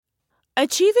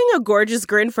Achieving a gorgeous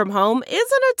grin from home isn't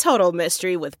a total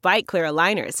mystery with Byte Clear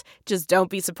aligners. Just don't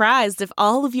be surprised if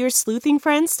all of your sleuthing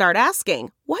friends start asking,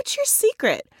 "What's your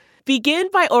secret?" Begin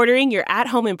by ordering your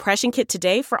at-home impression kit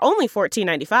today for only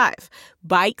 $14.95.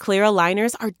 Byte Clear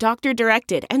aligners are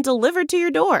doctor-directed and delivered to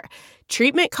your door.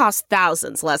 Treatment costs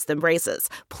thousands less than braces.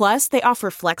 Plus, they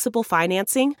offer flexible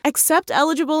financing, accept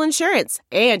eligible insurance,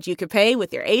 and you can pay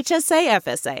with your HSA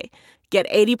FSA. Get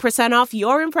 80% off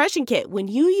your impression kit when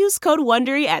you use code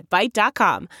WONDERY at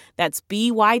Byte.com. That's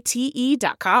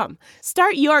BYTE.com.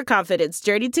 Start your confidence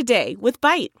journey today with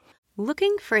Byte.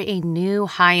 Looking for a new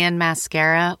high-end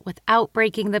mascara without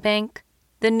breaking the bank?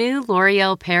 The new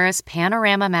L'Oreal Paris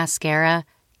Panorama Mascara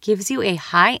gives you a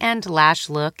high-end lash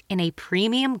look in a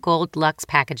premium gold luxe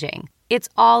packaging. It's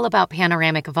all about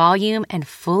panoramic volume and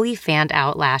fully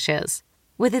fanned-out lashes.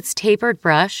 With its tapered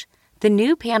brush, the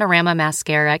new Panorama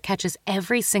Mascara catches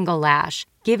every single lash,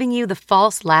 giving you the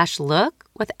false lash look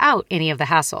without any of the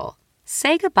hassle.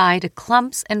 Say goodbye to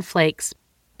clumps and flakes,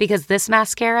 because this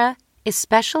mascara is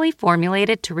specially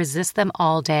formulated to resist them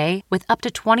all day with up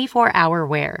to 24-hour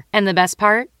wear. And the best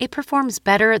part? It performs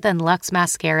better than Luxe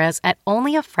mascaras at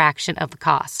only a fraction of the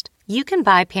cost. You can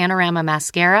buy Panorama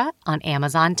Mascara on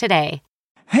Amazon today.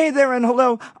 Hey there and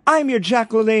hello, I'm your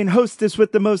Jack LaLanne hostess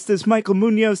with the mostest, Michael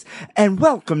Munoz, and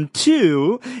welcome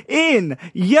to In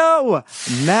Yo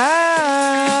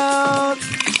Mouth.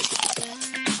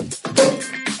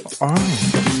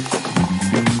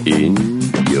 In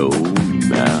Yo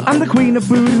Mouth. I'm the queen of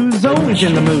food who's always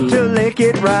in the mood to lick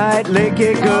it right, lick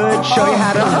it good, show you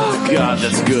how to. Oh God,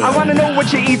 that's good. I want to know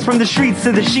what you eat from the streets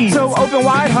to the sheets. So open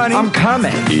wide, honey, I'm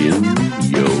coming. In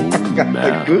Yo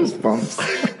Mouth.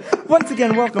 Goosebumps. Once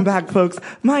again, welcome back, folks.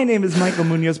 My name is Michael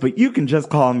Munoz, but you can just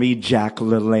call me Jack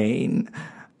LaLanne.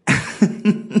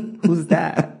 Who's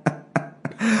that?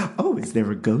 Oh, is there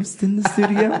a ghost in the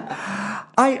studio?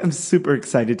 I am super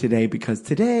excited today because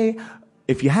today,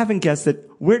 if you haven't guessed it,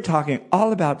 we're talking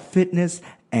all about fitness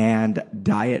and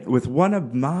diet with one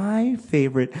of my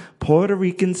favorite Puerto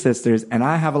Rican sisters, and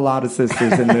I have a lot of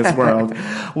sisters in this world,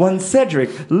 one Cedric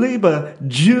Leyva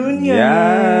Jr.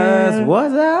 Yes,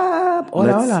 what's up? Hola,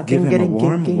 Let's hola. give him a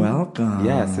warm welcome.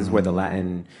 Yes, this is where the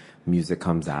Latin music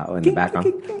comes out in the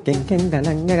background.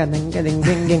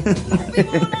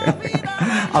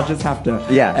 I'll just have to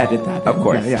edit that. Of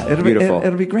course. Yeah. It'll Beautiful.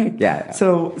 It'll be great. Yeah.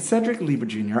 So Cedric Leyva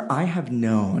Jr., I have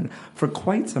known for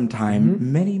quite some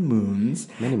time, many moons.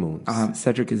 Many moons.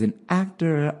 Cedric is an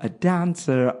actor, a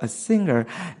dancer, a singer,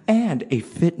 and a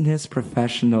fitness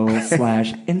professional /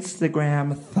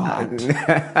 Instagram thought.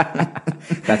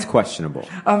 That's questionable.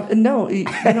 No, you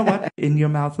know what? In your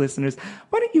mouth, listeners,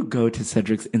 why don't you go to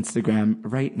Cedric's Instagram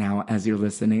right now as you're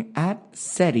listening at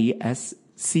Ceddy,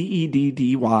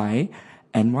 SCEDDY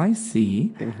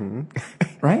NYC,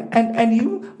 right? And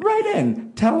you write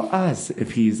in. Tell us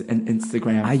if he's an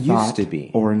Instagram I thought used to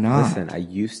be. or not. Listen, I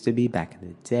used to be back in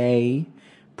the day,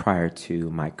 prior to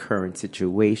my current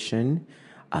situation.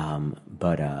 Back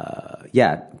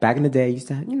in the day, I used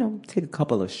to, take a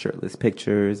couple of shirtless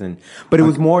pictures, but it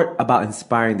was more about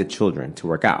inspiring the children to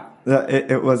work out.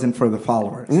 It wasn't for the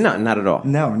followers. No, not at all.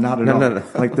 No, not at all. No.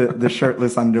 Like the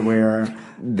shirtless underwear,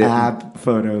 ab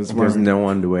photos. There's no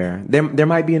underwear. There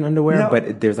might be an underwear, No.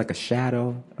 but there's like a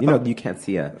shadow. You can't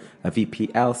see a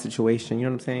VPL situation. You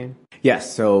know what I'm saying?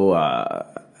 Yes. So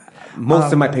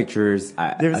most of my pictures,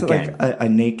 There's again, like a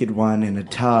naked one in a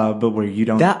tub where you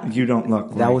don't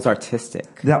look. that like, was artistic.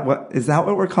 Is that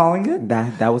what we're calling it?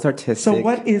 That was artistic. So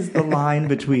what is the line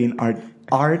between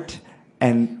art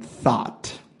and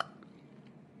thought?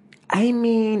 I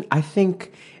mean, I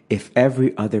think if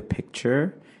every other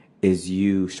picture is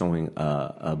you showing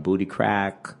a booty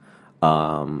crack,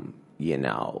 a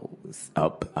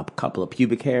couple of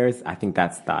pubic hairs, I think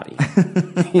that's thotty.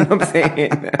 You know what I'm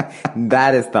saying?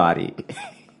 That is thotty.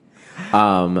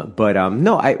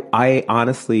 No, I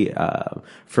honestly,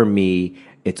 for me,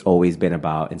 it's always been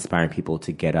about inspiring people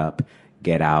to get up,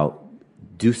 get out,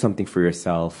 do something for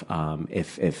yourself.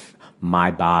 If my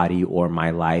body or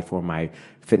my life or my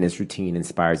fitness routine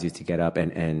inspires you to get up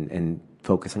and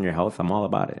focus on your health, I'm all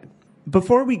about it.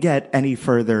 Before we get any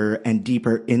further and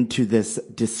deeper into this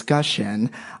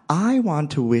discussion, I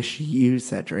want to wish you,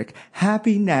 Cedric,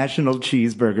 happy National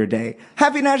Cheeseburger Day.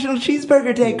 Happy National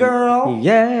Cheeseburger Day, girl!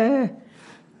 Yeah.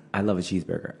 I love a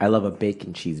cheeseburger. I love a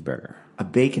bacon cheeseburger. A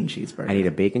bacon cheeseburger. I need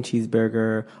a bacon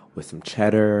cheeseburger with some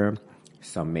cheddar,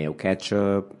 some mayo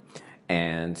ketchup,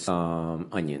 and some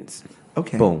onions.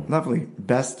 Okay. Boom. Lovely.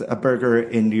 Best burger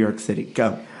in New York City.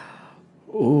 Go.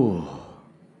 Ooh.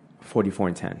 44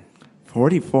 and 10.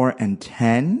 44 and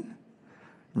 10?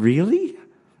 Really?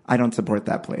 I don't support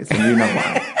that place, and you know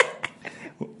why.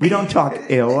 We don't talk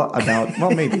ill about,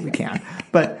 well, maybe we can,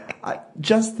 but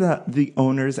just the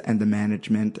owners and the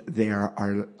management there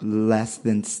are less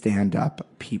than stand-up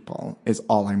people is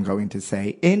all I'm going to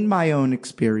say in my own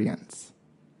experience.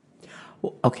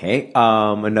 Okay,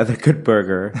 another good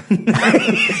burger.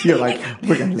 You're like,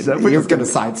 we're just going to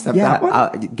sidestep that one. I'll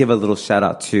give a little shout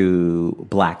out to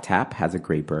Black Tap, has a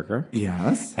great burger.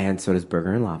 Yes. And so does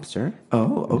Burger and Lobster.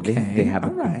 Oh, okay. They have a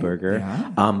All good right. burger.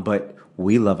 Yeah. But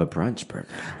we love a brunch burger.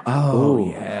 Oh,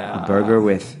 Ooh, yeah. A burger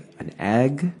with an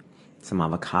egg, some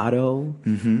avocado,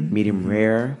 medium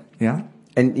rare. Yeah.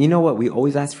 And you know what? We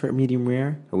always ask for a medium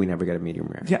rare, but we never get a medium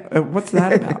rare. Yeah. What's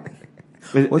that about?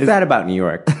 What's that about New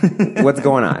York? What's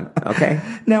going on? Okay.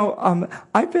 Now,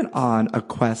 I've been on a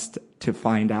quest to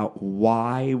find out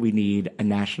why we need a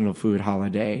national food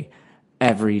holiday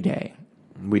every day.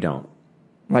 We don't.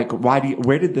 Like,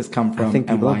 where did this come from? I think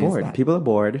and people why are bored. Is that? People are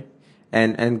bored.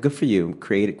 And good for you.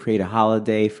 Create a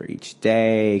holiday for each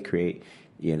day.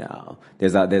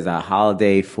 There's a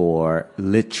holiday for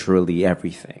literally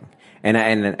everything. And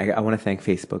I want to thank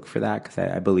Facebook for that, because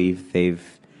I believe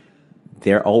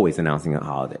they're always announcing a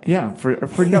holiday. Yeah,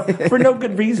 for no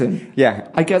good reason. Yeah.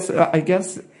 I guess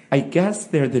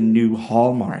they're the new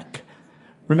Hallmark.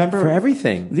 Remember For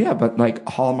everything. Yeah, but like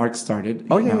Hallmark started.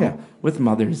 Yeah. With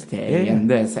Mother's Day and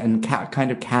this, and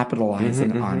kind of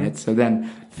capitalizing on it. So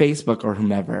then Facebook or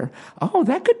whomever,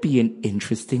 that could be an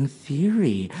interesting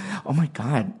theory. Oh my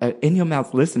God. In Your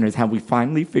Mouth listeners, have we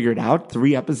finally figured out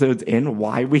 3 episodes in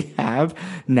why we have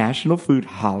National Food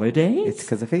Holidays? It's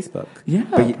because of Facebook. Yeah,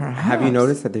 But perhaps. have you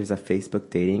noticed that there's a Facebook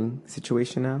dating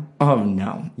situation now? Oh,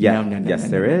 no. Yeah. No. Yes,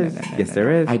 there is. Yes,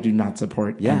 there is. I do not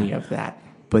support any of that.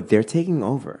 But they're taking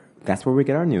over. That's where we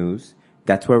get our news.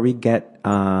 That's where we get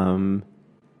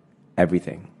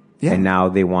everything. Yeah. And now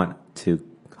they want to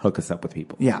hook us up with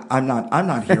people. Yeah, I'm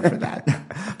not here for that.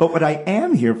 But what I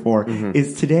am here for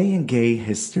is Today in Gay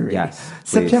History. Yes, please.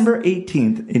 September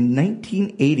 18th, in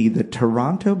 1980, the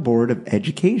Toronto Board of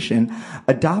Education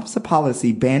adopts a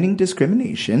policy banning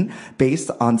discrimination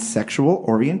based on sexual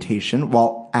orientation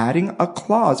while adding a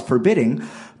clause forbidding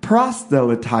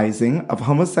proselytizing of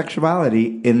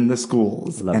homosexuality in the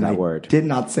schools. Love that word. Did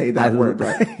not say that word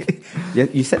right. Yeah,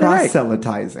 you said it right.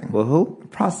 Proselytizing. Well, who?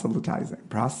 Proselytizing.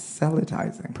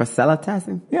 Proselytizing?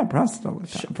 Yeah,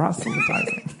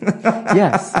 proselytizing.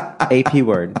 Yes. AP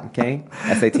word. Okay.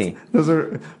 SAT. Those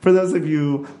are, for those of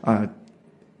you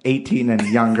 18 and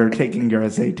younger taking your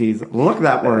SATs, look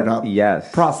that word up.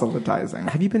 Yes. Proselytizing.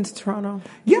 Have you been to Toronto?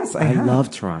 Yes, I have.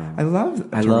 love Toronto. I love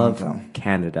I Toronto. love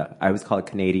Canada. I always call it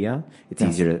Canada. It's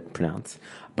easier to pronounce.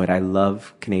 But I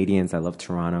love Canadians. I love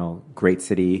Toronto. Great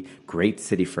city for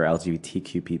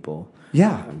LGBTQ people.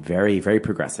 Yeah. Very, very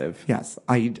progressive. Yes.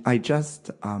 I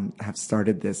just have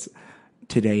started this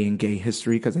Today in Gay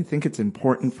History because I think it's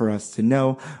important for us to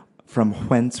know from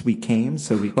whence we came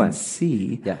so we can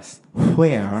see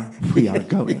where we are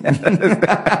going.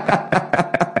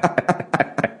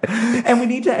 And we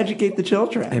need to educate the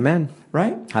children. Amen.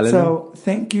 Right? Hallelujah. So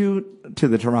thank you to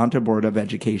the Toronto Board of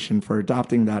Education for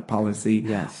adopting that policy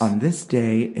on this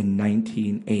day in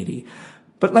 1980.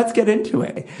 But let's get into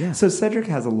it. Yeah. So Cedric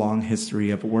has a long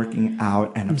history of working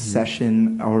out, an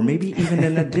obsession, or maybe even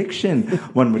an addiction,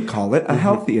 one would call it, a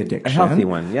healthy addiction. A healthy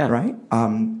one, yeah. Right?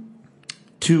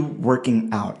 To working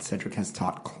out. Cedric has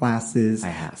taught classes. I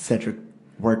have. Cedric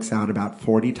works out about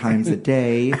 40 times a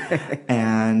day.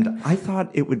 And I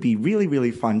thought it would be really, really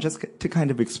fun just to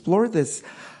kind of explore this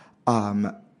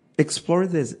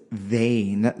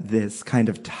vein, this kind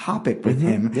of topic with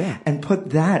him, and put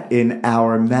that in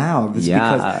our mouths.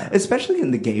 Because, especially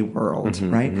in the gay world,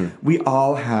 right? We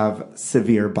all have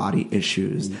severe body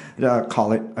issues.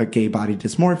 Call it a gay body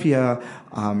dysmorphia.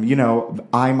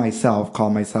 I myself call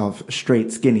myself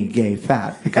straight, skinny, gay,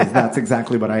 fat, because that's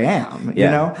exactly what I am, you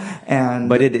know?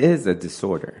 But it is a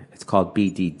disorder. It's called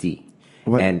BDD.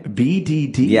 What? And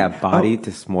BDD? Yeah, body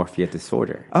dysmorphia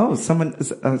disorder. Oh, someone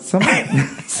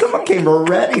came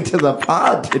ready to the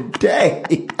pod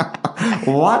today.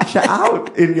 Watch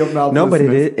out in your mouth. No, but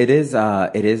listeners.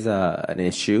 it is an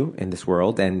issue in this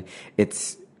world, and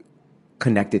it's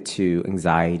connected to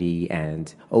anxiety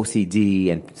and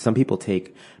OCD, and some people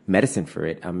take medicine for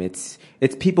it.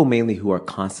 It's people mainly who are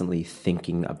constantly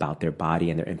thinking about their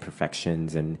body and their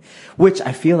imperfections, and which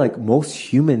I feel like most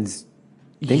humans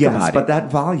think about it. But that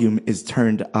volume is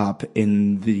turned up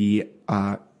in the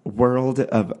world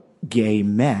of gay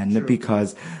men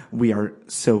because we are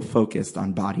so focused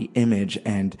on body image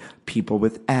and people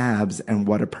with abs and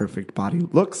what a perfect body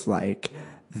looks like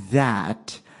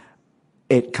that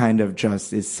it kind of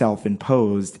just is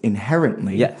self-imposed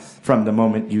inherently from the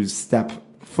moment you step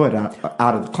foot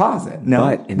out of the closet. No,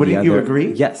 But in wouldn't the you other-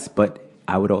 agree? Yes, but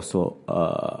I would also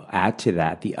add to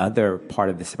that the other part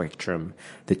of the spectrum,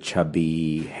 the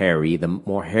chubby, hairy, the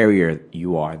more hairier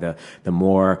you are, the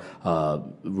more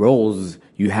roles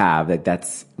you have,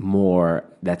 that's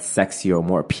sexier or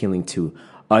more appealing to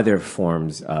other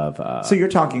forms of So you're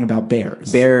talking about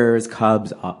bears. bears,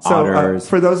 cubs, otters.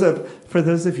 For those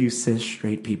of you cis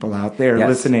straight people out there Yes.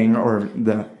 listening, or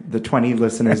the 20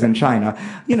 listeners in China,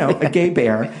 a gay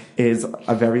bear is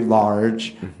a very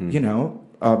large,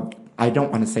 I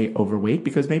don't want to say overweight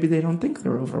because maybe they don't think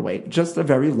they're overweight. Just a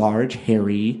very large,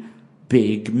 hairy,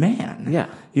 big man. Yeah.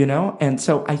 And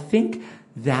so I think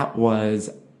that was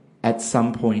at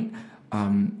some point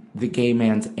the gay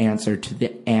man's answer to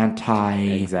the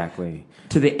exactly.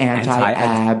 to the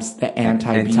anti-abs, the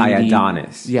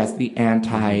anti-Adonis. Yes, the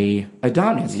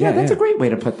anti-Adonis. Yeah, Yeah, that's yeah. a great way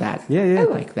to put that. Yeah. I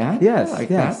like that. Yes, I like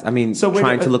yes. that. I mean, so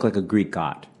trying to look like a Greek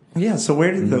god. Yeah, so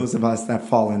where did those of us that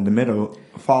fall in the middle,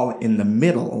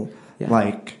 Yeah.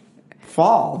 like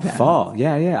fall then? Fall,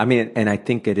 yeah. I mean, and I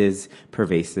think it is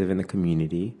pervasive in the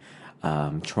community,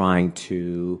 trying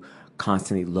to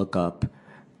constantly look up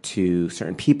to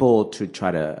certain people to try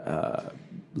to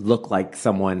look like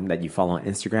someone that you follow on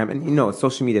Instagram. And,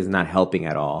 social media is not helping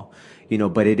at all,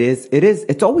 but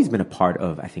it's always been a part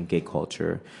of, I think, gay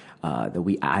culture. That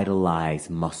we idolize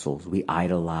muscles. We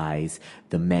idolize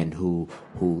the men who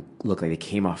look like they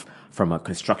came off from a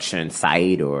construction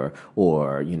site or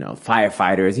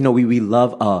firefighters. We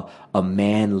love a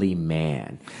manly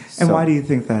man. And So, why do you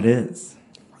think that is?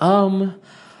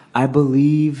 I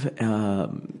believe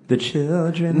The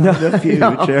children of the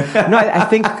future. No, I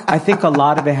think a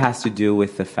lot of it has to do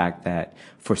with the fact that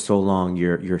for so long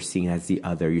you're seen as the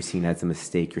other, you're seen as a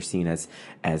mistake, you're seen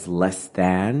as less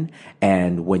than,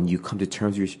 and when you come to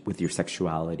terms with your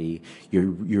sexuality,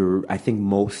 I think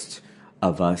most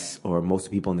of us or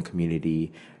most people in the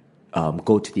community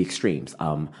go to the extremes.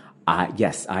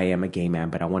 Yes, I am a gay man,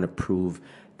 but I want to prove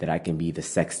that I can be the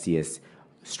sexiest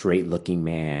straight looking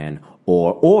man,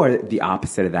 or the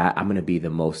opposite of that, I'm going to be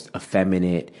the most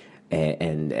effeminate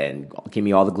and give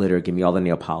me all the glitter, give me all the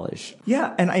nail polish.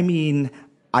 Yeah, and I mean,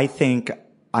 I think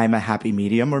I'm a happy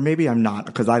medium, or maybe I'm not,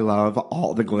 because I love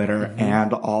all the glitter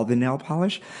and all the nail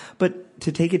polish. But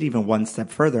to take it even one step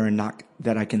further, and not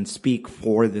that I can speak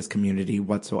for this community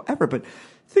whatsoever, but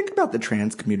think about the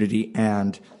trans community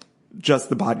and just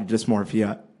the body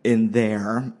dysmorphia in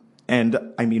there.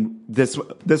 And I mean, this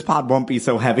pod won't be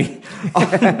so heavy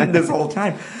this whole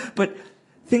time. But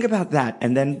think about that.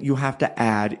 And then you have to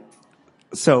add,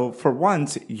 so for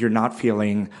once, you're not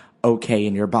feeling okay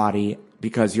in your body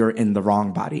because you're in the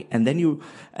wrong body. And then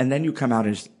you come out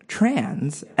as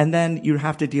trans, and then you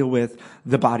have to deal with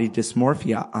the body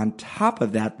dysmorphia on top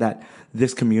of that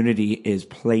this community is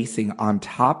placing on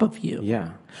top of you. Yeah.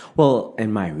 Well,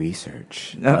 in my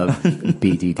research of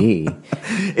BDD,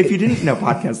 if you didn't know,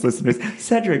 podcast listeners,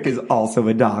 Cedric is also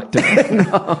a doctor,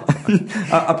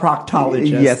 a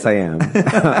proctologist. yes, I am.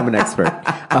 I'm an expert.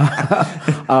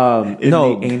 In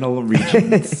the anal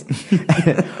regions.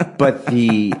 But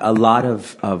a lot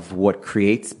of what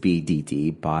creates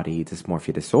BDD, body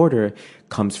dysmorphia disorder,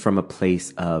 comes from a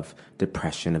place of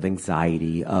depression, of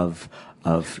anxiety, of.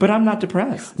 But I'm not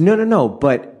depressed. No.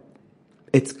 But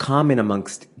it's common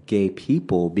amongst gay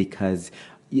people because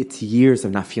it's years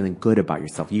of not feeling good about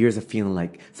yourself, years of feeling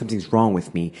like something's wrong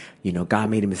with me. God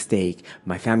made a mistake.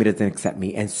 My family doesn't accept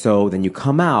me. And so then you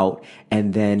come out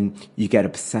and then you get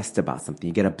obsessed about something.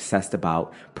 You get obsessed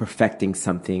about perfecting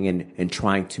something and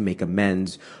trying to make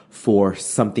amends for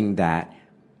something that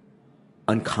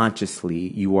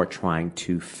unconsciously you are trying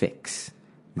to fix.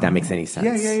 If that makes any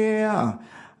sense.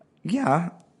 Yeah.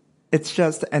 It's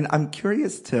just, and I'm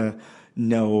curious to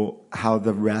know how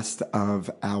the rest of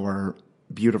our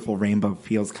beautiful rainbow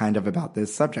feels kind of about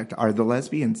this subject. Are the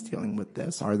lesbians dealing with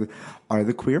this? Are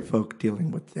the queer folk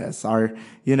dealing with this?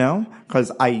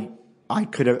 Because I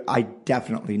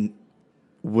definitely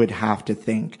would have to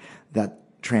think that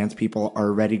trans people are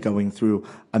already going through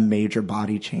a major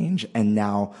body change, and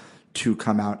now to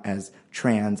come out as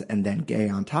trans and then gay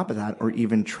on top of that, or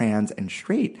even trans and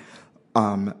straight,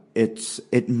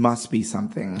 it must be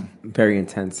something Very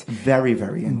intense. very,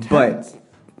 very intense. But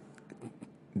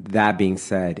that being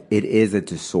said, it is a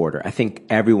disorder. I think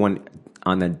everyone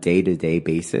on a day-to-day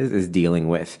basis is dealing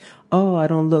with, I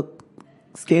don't look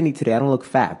skinny today. I don't look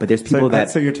fat. But there's people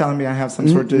so you're telling me I have some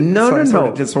sort of sort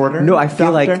of disorder? No, I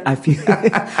feel doctor?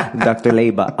 Dr.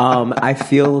 Leba. I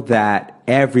feel that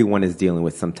everyone is dealing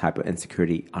with some type of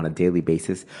insecurity on a daily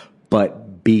basis.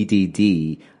 But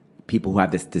BDD, people who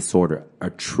have this disorder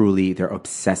are truly, they're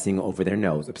obsessing over their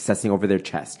nose, obsessing over their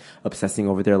chest, obsessing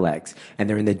over their legs, and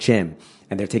they're in the gym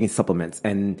and they're taking supplements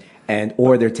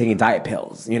or they're taking diet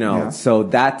pills, you know. Yeah. So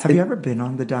that's Have you ever been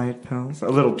on the diet pills? A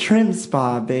little trim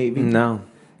spa, baby. No.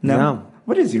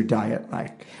 What is your diet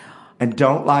like? And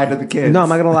don't lie to the kids. No, I'm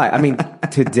not gonna lie. I mean,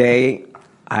 today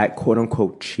I quote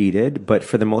unquote cheated, but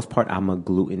for the most part, I'm a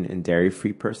gluten and dairy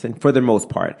free person for the most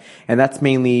part, and that's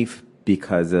mainly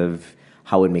because of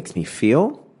how it makes me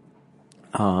feel.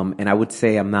 And I would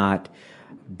say I'm not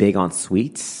big on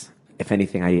sweets. If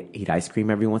anything, I eat ice cream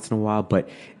every once in a while, but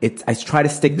I try to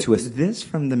stick to a. This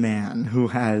from the man who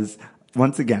has,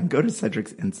 once again, go to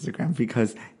Cedric's Instagram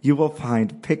because you will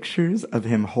find pictures of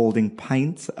him holding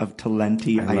pints of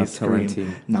Talenti I love ice cream.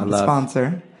 Talenti. Not a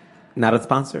sponsor. Not a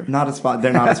sponsor.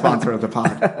 They're not a sponsor of the pod.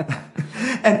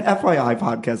 And FYI,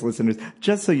 podcast listeners,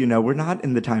 just so you know, we're not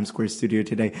in the Times Square studio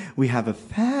today. We have a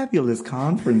fabulous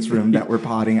conference room that we're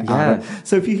potting out of.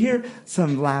 So if you hear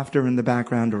some laughter in the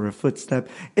background or a footstep,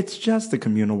 it's just a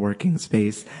communal working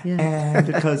space. Yeah. And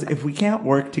because if we can't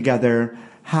work together,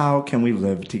 how can we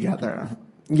live together?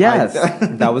 Yes,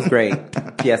 that was great.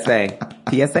 PSA.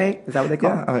 PSA? Is that what they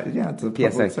call it? Yeah, it's a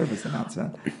public service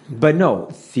announcement. But no,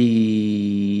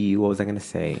 what was I going to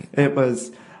say? It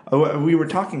was, we were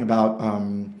talking about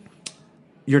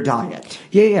your diet.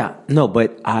 Yeah. No,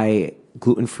 but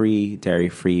gluten-free,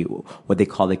 dairy-free, what they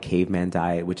call the caveman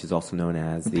diet, which is also known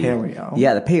as the paleo.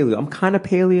 Yeah, the paleo. I'm kind of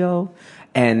paleo.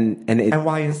 And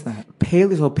why is that?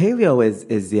 Paleo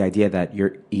is the idea that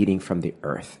you're eating from the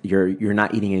earth. You're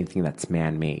not eating anything that's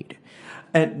man-made.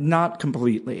 And not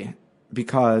completely,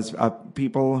 because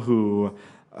people who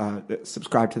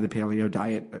subscribe to the paleo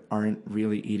diet aren't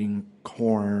really eating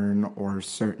corn or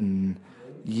certain.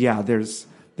 Yeah, there's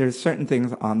certain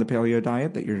things on the paleo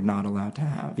diet that you're not allowed to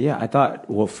have. Yeah, I thought,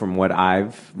 from what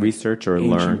I've researched or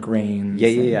Ancient learned. grains.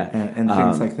 Yeah. And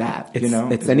things like that.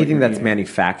 It's anything that's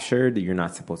manufactured that you're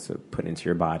not supposed to put into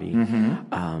your body.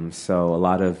 Mm-hmm. So a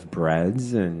lot of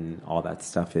breads and all that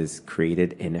stuff is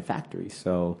created in a factory.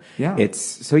 So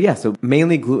so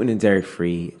mainly gluten and dairy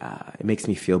free. It makes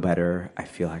me feel better. I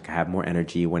feel like I have more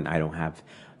energy when I don't have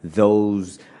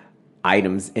those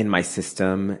items in my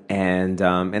system, and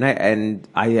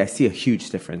I see a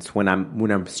huge difference when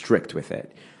I'm strict with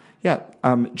it. Yeah.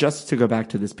 Just to go back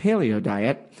to this paleo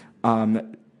diet,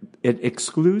 it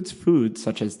excludes foods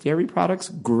such as dairy products,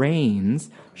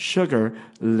 grains, sugar,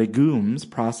 legumes,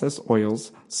 processed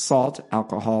oils, salt,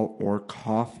 alcohol, or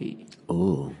coffee.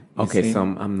 Oh, okay. So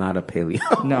I'm not a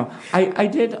paleo. No, I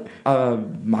did a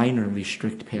minorly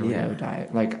strict paleo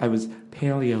diet. Like I was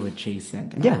paleo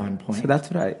adjacent at one point. So that's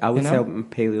what I would say. I'm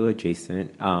paleo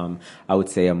adjacent. I would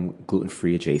say I'm gluten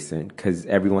free adjacent because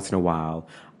every once in a while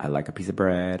I like a piece of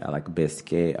bread, I like a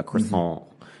biscuit, a croissant.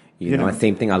 You know,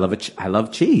 same thing. I love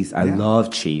cheese. I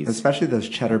love cheese, especially those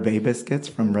Cheddar Bay biscuits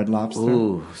from Red Lobster.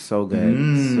 Ooh, so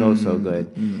good, so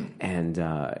good. And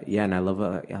and I love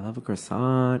a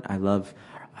croissant. I love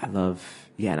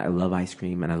ice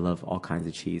cream, and I love all kinds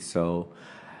of cheese. So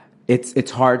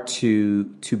it's hard to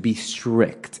be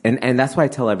strict, and that's why I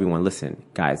tell everyone, listen,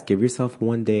 guys, give yourself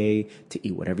one day to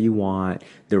eat whatever you want.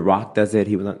 The Rock does it.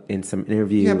 He was in some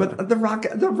interview. Yeah, but The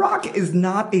Rock is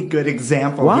not a good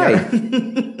example. Why?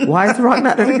 Here. Why is The Rock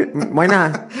not? Why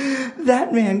not?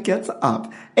 That man gets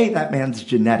up. That man's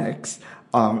genetics.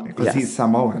 Because he's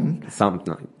Samoan.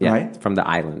 Right? From the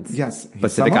islands. Yes.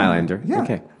 Pacific Samoan. Islander. Yeah.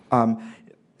 Okay.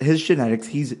 His genetics,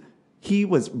 he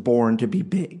was born to be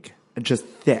big, just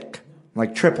thick,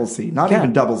 like triple C, not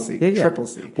even double C, triple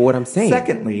C. But what I'm saying.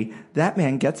 Secondly, that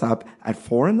man gets up at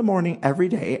 4 a.m. every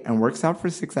day and works out for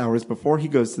 6 hours before he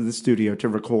goes to the studio to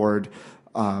record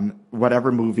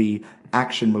whatever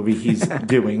action movie he's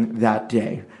doing that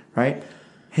day, right?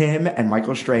 Him and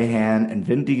Michael Strahan and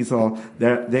Vin Diesel,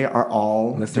 they are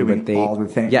all doing all the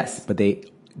things. Yes, but they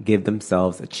give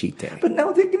themselves a cheat day. But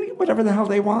no, they can eat whatever the hell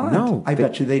they want. No. I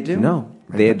bet you they do. No.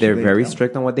 They're very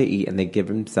strict on what they eat, and they give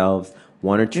themselves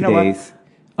 1 or 2 days.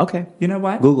 What? Okay. You know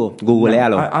what?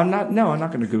 Googlealo. I'm not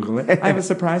going to Google it. I have a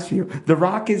surprise for you. The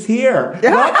Rock is here.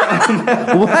 What?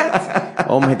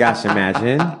 Oh my gosh,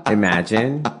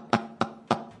 imagine.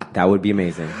 That would be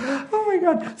amazing.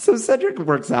 God. So Cedric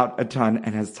works out a ton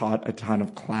and has taught a ton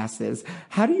of classes.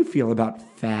 How do you feel about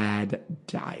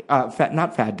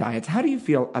not fad diets. How do you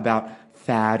feel about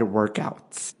fad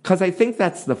workouts? Because I think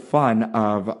that's the fun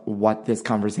of what this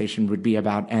conversation would be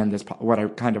about, and what I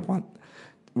kind of want,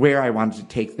 where I wanted to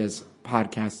take this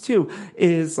podcast to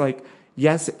is like,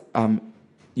 yes,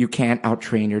 you can't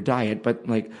out-train your diet, but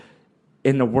like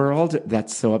in the world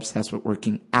that's so obsessed with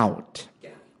working out,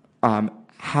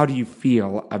 how do you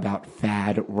feel about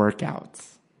fad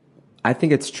workouts? I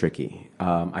think it's tricky.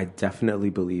 I definitely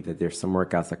believe that there's some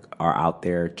workouts that are out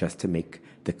there just to make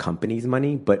the company's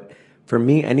money. But for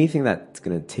me, anything that's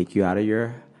going to take you out of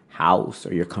your house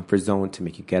or your comfort zone to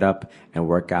make you get up and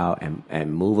work out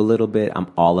and move a little bit, I'm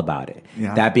all about it.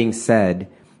 Yeah. That being said,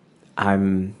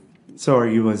 So are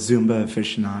you a Zumba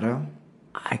aficionado?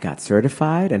 I got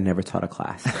certified and never taught a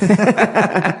class.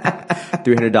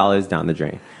 $300 down the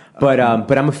drain. But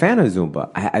I'm a fan of Zumba.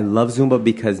 I love Zumba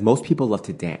because most people love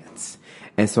to dance.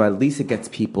 And so at least it gets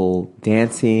people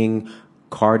dancing,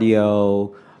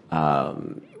 cardio,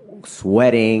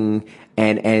 sweating,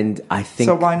 and I think...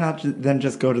 So why not then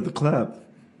just go to the club?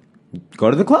 Go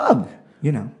to the club.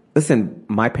 You know. Listen,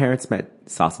 my parents met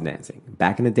salsa dancing.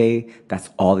 Back in the day, that's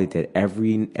all they did.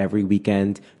 Every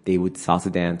weekend, they would salsa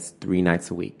dance 3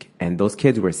 nights a week. And those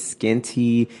kids were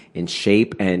skinty, in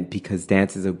shape, and because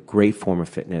dance is a great form of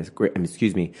fitness,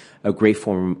 a great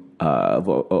form of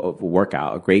a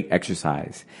workout, a great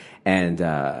exercise. And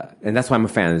that's why I'm a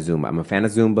fan of Zumba. I'm a fan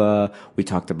of Zumba. We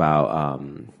talked about...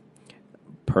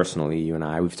 personally, you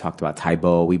and we've talked about Tae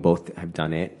Bo. We both have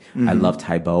done it. Mm-hmm. I love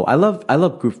Tae Bo. I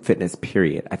love group fitness,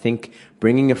 period. I think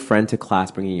bringing a friend to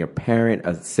class, bringing your parent,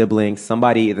 a sibling,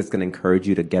 somebody that's going to encourage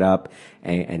you to get up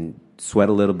and sweat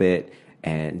a little bit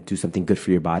and do something good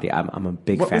for your body. I'm a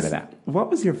big fan of that. What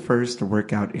was your first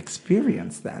workout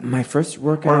experience then? My first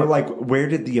workout... Or like, where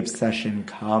did the obsession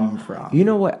come from? You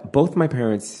know what? Both my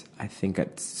parents, I think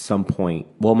at some point...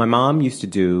 Well, my mom used to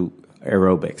do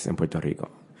aerobics in Puerto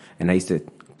Rico. And I used to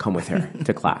come with her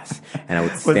to class, and I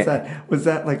would was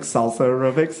that like salsa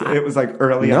aerobics? It was like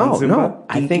early on Zumba. No,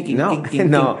 I think no,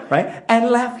 right? And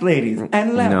left, ladies,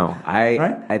 and left. No,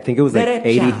 right? I think it was like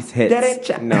 80s hits.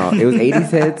 No, it was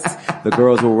 80s hits. The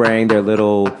girls were wearing their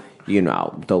little,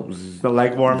 the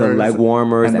leg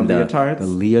warmers, and the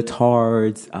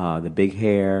leotards, the big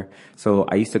hair. So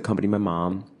I used to accompany my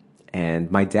mom, and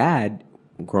my dad,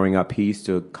 growing up, he used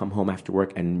to come home after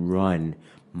work and run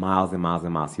miles and miles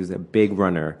and miles. He was a big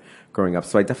runner growing up.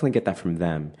 So I definitely get that from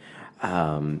them.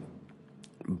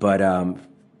 But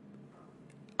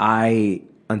I,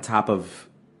 on top of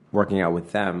working out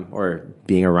with them or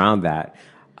being around that,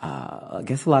 I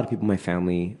guess a lot of people in my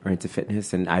family are into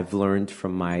fitness, and I've learned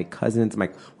from my cousins.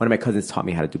 One of my cousins taught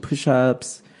me how to do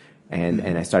push-ups,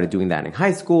 and I started doing that in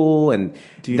high school. And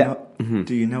do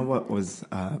you know what was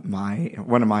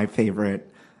one of my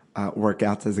favorite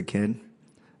workouts as a kid?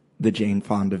 The Jane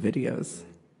Fonda videos.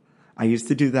 I used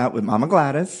to do that with Mama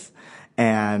Gladys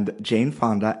and Jane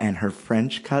Fonda and her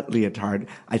French cut leotard.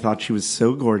 I thought she was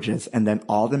so gorgeous. And then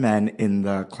all the men in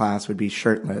the class would be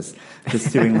shirtless,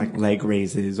 just doing like leg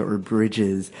raises or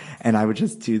bridges. And I would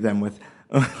just do them with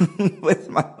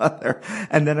my mother.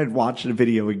 And then I'd watch the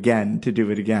video again to do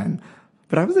it again.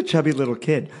 But I was a chubby little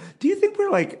kid. Do you think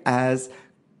we're like as,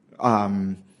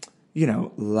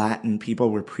 Latin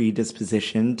people were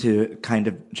predispositioned to kind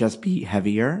of just be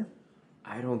heavier?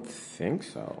 I don't think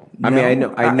so. No? I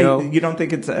know. You don't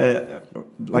think it's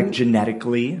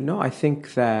genetically? No, I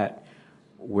think that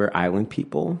we're island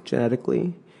people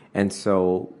genetically. And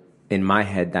so in my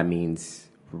head, that means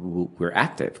we're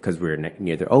active because we're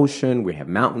near the ocean. We have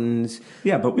mountains.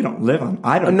 Yeah, but we don't live on.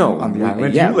 I don't live on the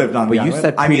island. Yeah, you lived on the island. But you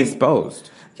said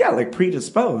predisposed. Like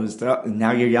predisposed.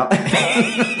 Now you're yelling.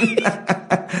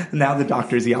 Now the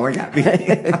doctor's yelling at me.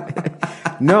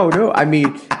 No.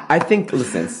 I think,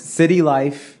 listen, city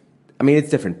life,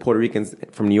 it's different. Puerto Ricans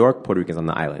from New York, Puerto Ricans on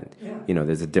the island. Yeah.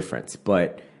 There's a difference.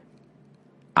 But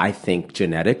I think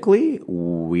genetically,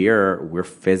 we're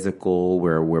physical.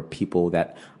 We're people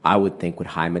that I would think with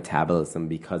high metabolism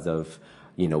because of,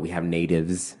 we have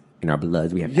natives in our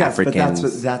bloods. We have Africans.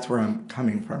 But that's where I'm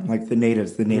coming from. Like the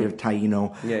natives, the native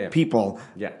Taino people.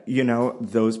 Yeah.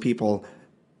 Those people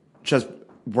just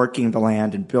working the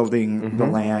land and building the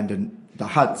land and the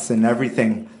huts and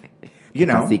everything.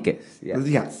 Caciques,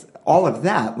 yes, all of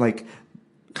that. Like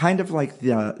kind of like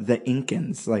the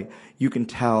Incans. Like you can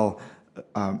tell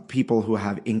people who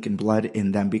have Incan blood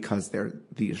in them because they're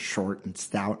these short and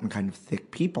stout and kind of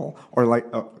thick people. Or like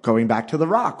going back to The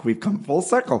Rock, we've come full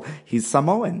circle. He's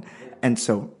Samoan. And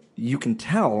so you can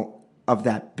tell of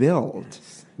that build.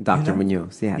 Dr.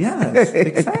 Munoz, yes. Yes,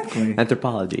 exactly.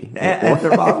 Anthropology.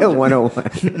 Anthropology.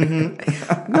 101.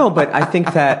 No, but I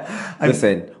think that,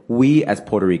 listen, we as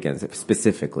Puerto Ricans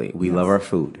specifically, we love our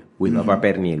food. We love our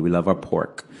pernil. We love our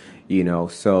pork.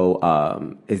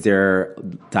 So is there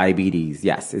diabetes?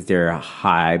 Yes. Is there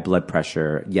high blood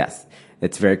pressure? Yes.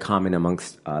 It's very common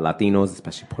amongst Latinos,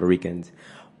 especially Puerto Ricans.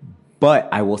 But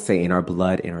I will say in our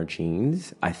blood, in our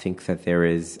genes, I think that there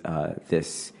is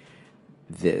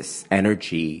this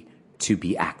energy to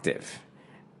be active.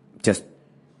 Just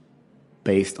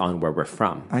based on where we're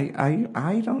from.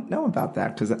 I don't know about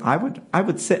that because I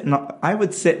would sit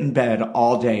in bed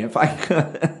all day if I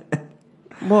could.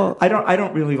 Well, I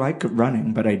don't really like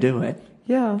running, but I do it.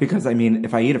 Yeah. Because I mean,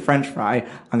 if I eat a French fry,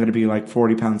 I'm going to be like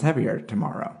 40 pounds heavier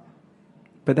tomorrow.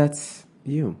 But that's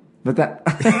you. But that.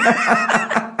 What the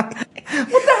hell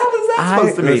is that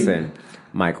supposed to mean? Listen,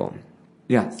 Michael.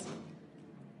 Yes.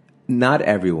 Not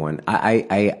everyone.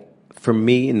 For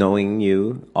me, knowing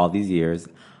you all these years,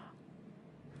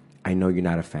 I know you're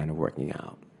not a fan of working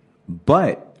out.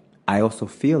 But I also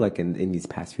feel like in these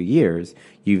past few years,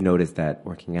 you've noticed that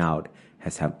working out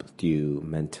has helped you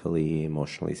mentally,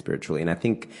 emotionally, spiritually. And I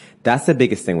think that's the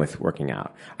biggest thing with working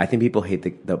out. I think people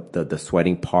hate the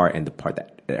sweating part and the part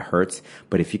that it hurts.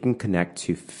 But if you can connect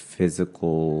to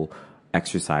physical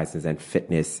exercises and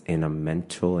fitness in a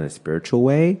mental and a spiritual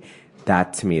way,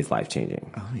 that to me is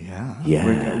life-changing. Oh, yeah.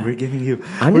 Yeah. We're giving you...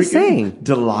 I'm just saying.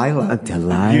 Delilah.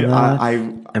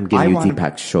 I'm giving you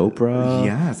Deepak Chopra.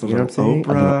 Yes, you know what I'm saying? Oprah.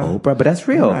 A little Oprah, but that's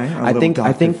real. Right, I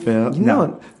think Phil.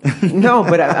 No,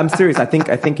 but I'm serious. I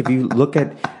think if you look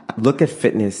at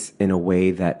fitness in a way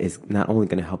that is not only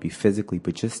going to help you physically,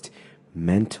 but just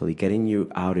mentally, getting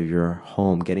you out of your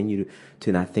home, getting you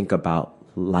to not think about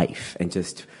life and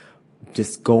just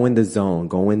go in the zone,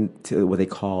 go into what they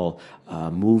call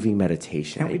moving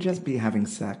meditation. Can't we just be having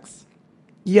sex?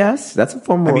 Yes, that's a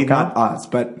form of I mean, workout. not us,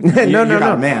 but no, you're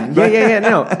not a man. But Yeah,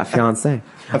 no, a fiance,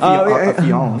 a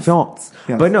fiance.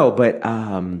 Yes. But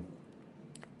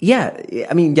yeah.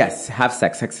 I mean, yes, have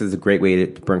sex. Sex is a great way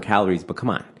to burn calories. But come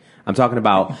on, I'm talking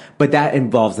about. But that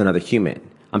involves another human.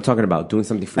 I'm talking about doing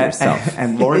something for yourself.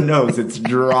 And Lord knows it's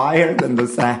drier than the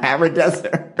Sahara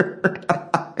Desert.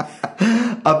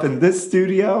 Up in this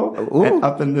studio, and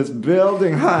up in this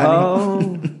building, honey.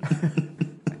 Oh.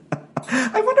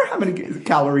 I wonder how many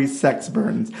calories sex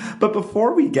burns. But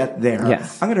before we get there,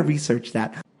 yes. I'm going to research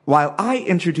that. While I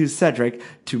introduce Cedric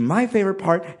to my favorite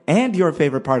part and your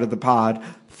favorite part of the pod,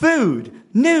 food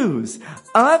news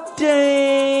update.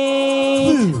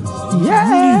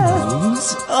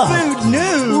 Yes. Food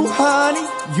news, honey.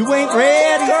 You ain't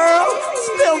ready, girl.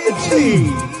 Spill the tea.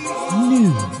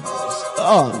 News.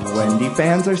 Wendy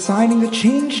fans are signing a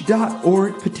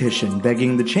Change.org petition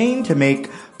begging the chain to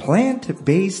make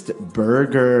plant-based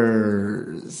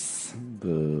burgers.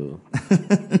 Boo.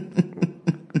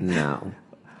 No.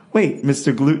 Wait,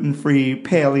 Mr. Gluten-free,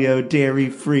 paleo,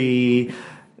 dairy-free.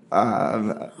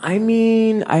 I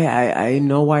mean, I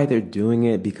know why they're doing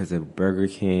it because of Burger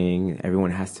King. Everyone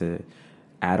has to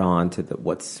add on to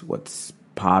what's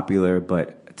popular.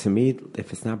 But to me,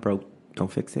 if it's not broke,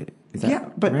 don't fix it. Is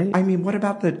that but right? I mean, what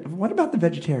about the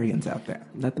vegetarians out there?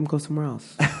 Let them go somewhere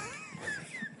else.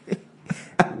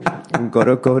 Go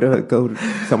to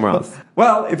somewhere else.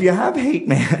 Well, if you have hate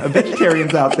mail,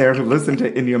 vegetarians out there who listen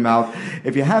to In Your Mouth,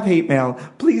 if you have hate mail,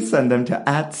 please send them to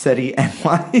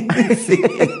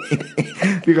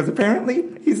 @SETINYC because apparently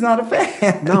he's not a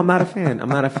fan. No, I'm not a fan.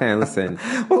 Listen.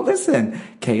 Well, listen.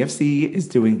 KFC is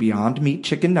doing Beyond Meat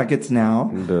chicken nuggets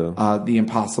now. Boo. The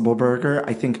Impossible Burger,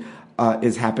 I think,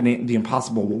 is happening. The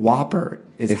Impossible Whopper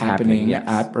is happening yes.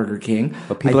 at Burger King.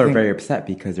 But people are very upset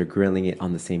because they're grilling it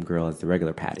on the same grill as the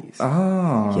regular patties.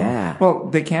 Oh. Yeah. Well,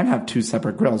 they can't have two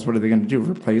separate grills. What are they going to do?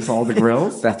 Replace all the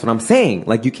grills? That's what I'm saying.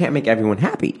 Like, you can't make everyone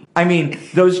happy. I mean,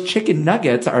 those chicken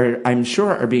nuggets I'm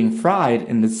sure, are being fried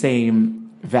in the same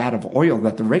vat of oil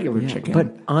that the regular chicken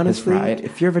But honestly, is fried.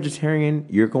 if you're a vegetarian,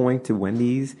 you're going to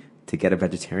Wendy's to get a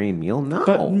vegetarian meal? No.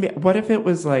 But what if it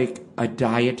was like a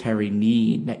dietary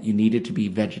need that you needed to be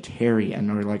vegetarian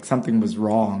or like something was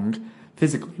wrong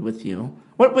physically with you?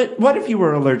 What if you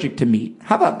were allergic to meat?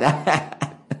 How about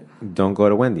that? Don't go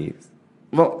to Wendy's.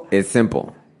 Well, It's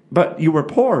simple. but you were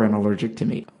poor and allergic to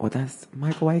meat. Well, that's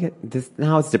Michael. Why you get this?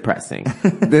 Now it's depressing.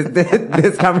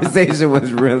 this conversation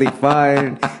was really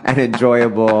fun and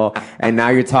enjoyable, and now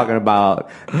you're talking about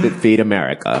feed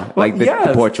America, like the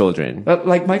yes. poor children. But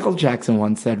like Michael Jackson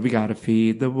once said, we gotta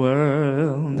feed the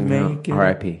world, make it.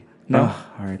 R.I.P. No,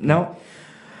 R.I.P. no.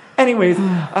 Anyways,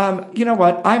 you know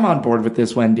what? I'm on board with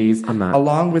this, Wendy's. I'm not.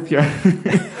 Along with your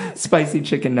spicy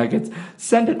chicken nuggets.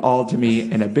 Send it all to me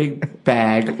in a big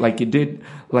bag like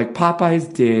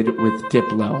Popeyes did with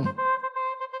Diplo.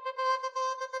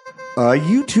 A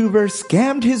YouTuber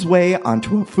scammed his way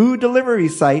onto a food delivery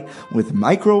site with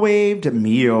microwaved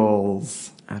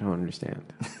meals. I don't understand.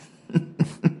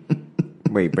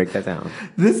 Wait, break that down.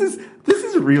 This is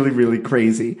really, really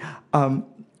crazy.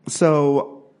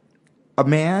 So a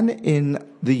man in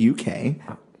the UK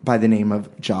by the name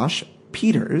of Josh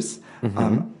Peters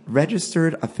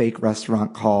registered a fake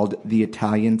restaurant called the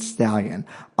Italian Stallion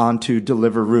onto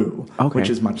Deliveroo, which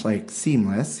is much like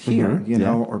Seamless here, you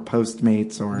know, or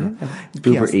Postmates or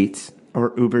Uber Eats.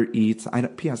 Or Uber Eats.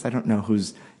 P.S. I don't know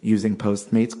who's using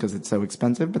Postmates because it's so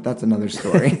expensive, but that's another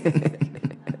story.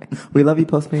 We love you,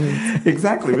 Postmates.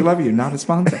 Exactly. We love you. Not a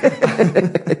sponsor.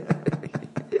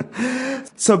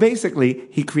 So basically,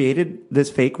 he created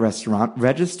this fake restaurant,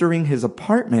 registering his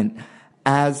apartment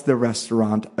as the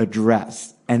restaurant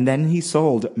address. And then he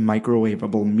sold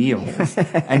microwavable meals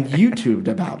and YouTubed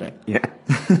about it. Yeah.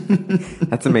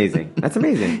 That's amazing. That's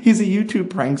amazing. He's a YouTube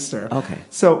prankster. Okay.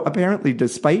 So apparently,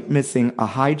 despite missing a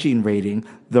hygiene rating,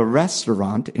 the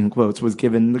restaurant, in quotes, was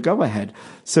given the go-ahead.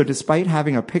 So despite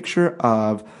having a picture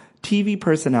of TV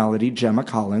personality Gemma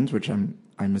Collins, which I'm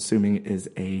assuming is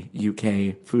a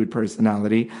UK food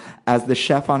personality, as the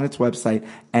chef on its website,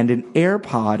 and an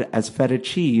AirPod as feta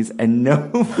cheese, and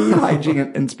no food hygiene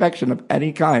inspection of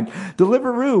any kind,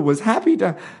 Deliveroo was happy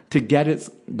to get it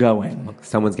going.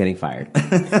 Someone's getting fired.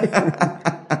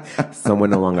 Someone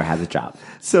no longer has a job.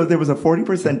 So there was a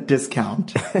 40%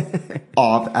 discount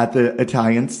off at the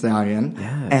Italian Stallion,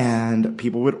 and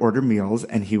people would order meals,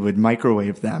 and he would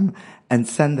microwave them and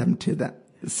send it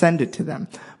to them.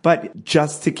 But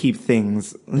just to keep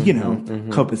things, you know,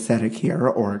 copacetic here,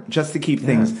 or just to keep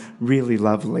things really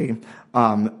lovely,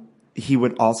 he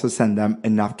would also send them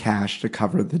enough cash to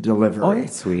cover the delivery. Oh,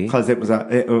 that's sweet. Because it was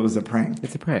a prank.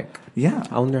 It's a prank. Yeah.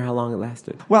 I wonder how long it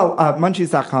lasted. Well,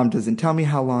 Munchies.com doesn't tell me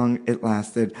how long it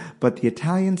lasted, but the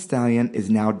Italian Stallion is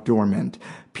now dormant.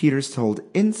 Peters told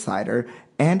Insider,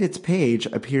 and its page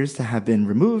appears to have been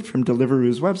removed from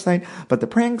Deliveroo's website, but the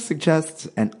prank suggests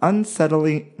an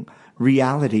unsettling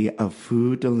reality of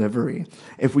food delivery.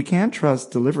 If we can't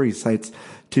trust delivery sites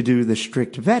to do the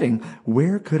strict vetting,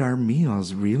 where could our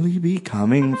meals really be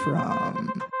coming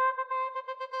from?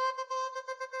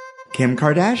 Kim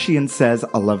Kardashian says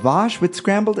a lavash with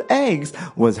scrambled eggs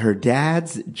was her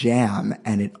dad's jam,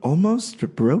 and it almost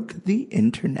broke the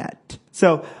internet.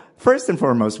 So, first and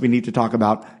foremost, we need to talk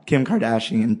about Kim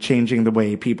Kardashian changing the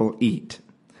way people eat.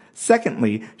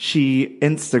 Secondly, she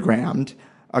Instagrammed,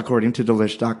 according to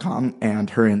Delish.com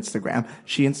and her Instagram,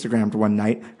 she Instagrammed one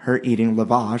night her eating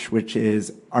lavash, which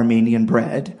is Armenian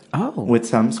bread with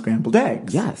some scrambled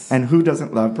eggs. Yes. And who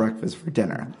doesn't love breakfast for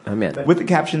dinner? I'm in. With the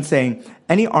caption saying,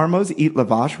 "Any Armos eat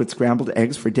lavash with scrambled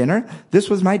eggs for dinner? This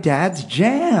was my dad's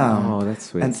jam." Oh, that's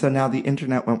sweet. And so now the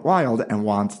internet went wild and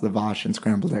wants lavash and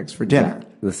scrambled eggs for dinner.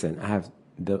 Listen, I have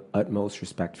the utmost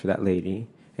respect for that lady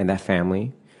and that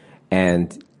family,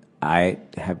 and I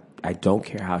don't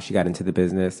care how she got into the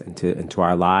business, into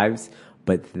our lives,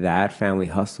 but that family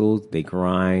hustles, they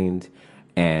grind,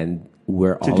 and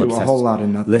we're all do obsessed. A whole lot of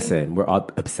nothing. Listen, we're all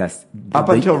obsessed.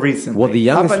 Until recently. Well, the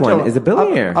youngest one is a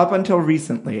billionaire. Up until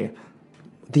recently.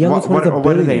 The youngest one is a billionaire.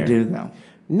 What do they do, though?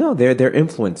 No, they're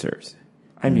influencers.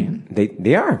 I mean,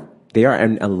 they are,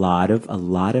 and a lot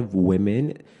of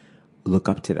women look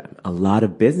up to them. A lot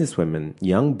of businesswomen,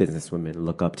 young businesswomen,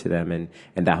 look up to them, and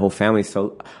that whole family.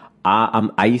 So,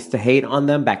 I used to hate on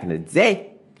them back in the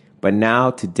day, but now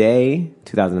today,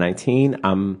 2019,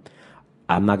 I'm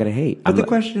not gonna hate. But the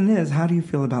question is, how do you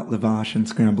feel about lavash and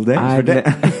scrambled eggs?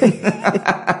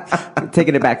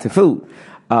 Taking it back to food.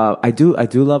 I do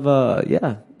love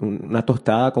una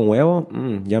tostada con huevo.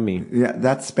 Yummy. Yeah,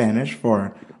 that's Spanish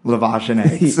for lavash and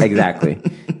eggs. Exactly.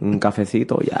 Un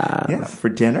cafecito, Yeah, for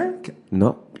dinner?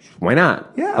 No, why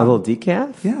not? Yeah. A little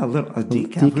decaf? Yeah, a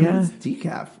decaf. Who needs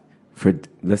decaf?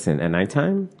 Listen, at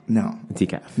nighttime? No.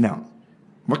 Decaf. No.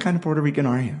 What kind of Puerto Rican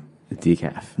are you?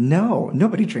 Decaf. No,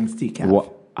 nobody drinks decaf.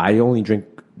 Well, I only drink...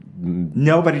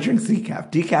 Nobody drinks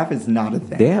decaf. Decaf is not a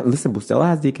thing. Listen, Bustelo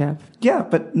has decaf. Yeah,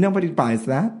 but nobody buys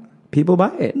that. People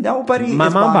buy it. My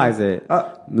mom buys it.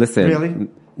 Listen. Really?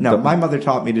 No, my mother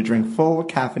taught me to drink full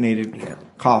caffeinated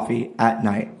coffee at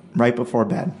night, right before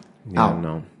bed. Yeah,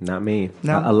 no, not me.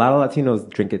 No? A lot of Latinos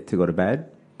drink it to go to bed,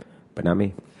 but not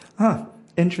me. Huh.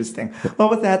 Interesting. Well,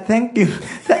 with that, thank you.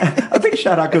 A big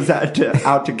shout out goes out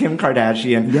to Kim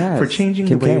Kardashian for changing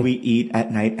the way we eat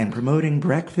at night and promoting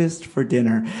breakfast for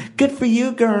dinner. Good for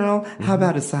you, girl. How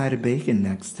about a side of bacon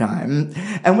next time?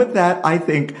 And with that, I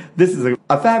think this is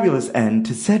a fabulous end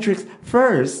to Cedric's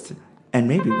first and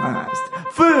maybe last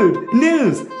food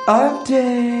news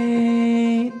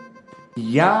update.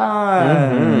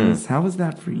 Yes. How was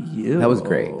that for you? That was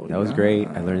great. That was great.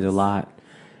 I learned a lot.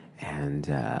 And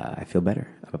I feel better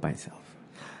about myself.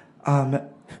 I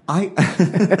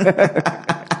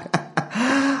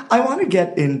want to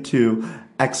get into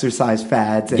exercise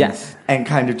fads and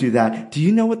kind of do that. Do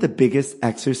you know what the biggest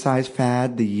exercise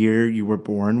fad the year you were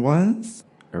born was?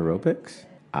 Aerobics?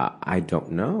 I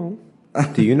don't know.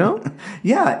 Do you know?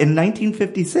 Yeah, in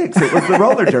 1956, it was the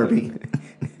roller derby.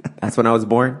 That's when I was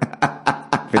born.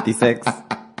 56.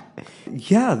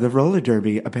 Yeah, the roller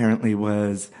derby apparently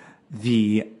was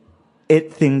the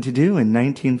it thing to do in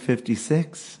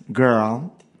 1956.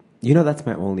 Girl. You know, that's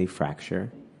my only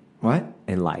fracture What?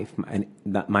 in life.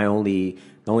 The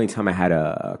only time I had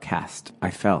a cast,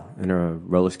 I fell in a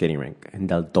roller skating rink in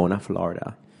Deltona,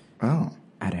 Florida. Oh.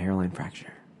 I had a hairline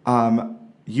fracture.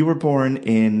 You were born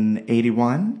in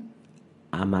 81?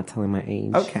 I'm not telling my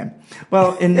age. Okay.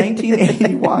 Well, in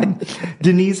 1981,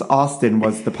 Denise Austin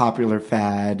was the popular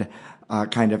fad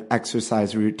kind of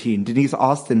exercise routine. Denise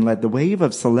Austin led the wave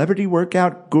of celebrity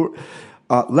workout gurus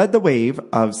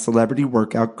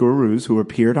who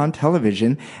appeared on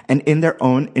television and in their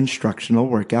own instructional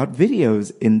workout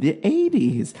videos in the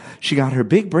 80s. She got her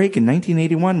big break in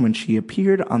 1981 when she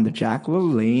appeared on the Jack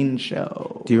LaLanne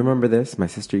show. Do you remember this? My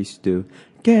sister used to do,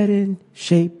 "Get in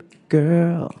shape,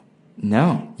 girl.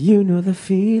 No. You know the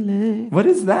feeling." What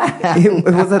is that? It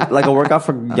was like a workout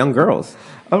for young girls.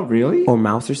 Oh, really? Or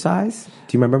Mousercise.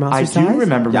 Do you remember Mousercise? I do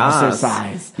remember Yes.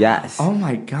 Mousercise. Yes. Oh,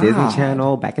 my God. Disney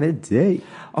Channel back in the day.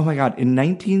 Oh, my God. In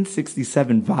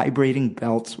 1967, vibrating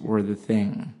belts were the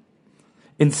thing.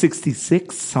 In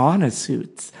 66, sauna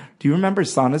suits. Do you remember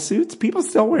sauna suits? People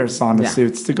still wear sauna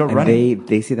suits to go And running.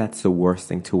 they say that's the worst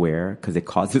thing to wear because it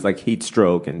causes like heat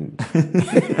stroke and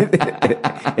it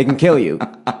can kill you.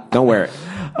 Don't wear it.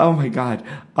 Oh, my God.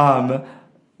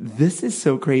 This is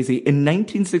so crazy. In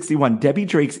 1961, Debbie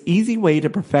Drake's easy way to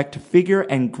perfect figure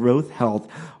and growth health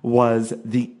was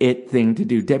the it thing to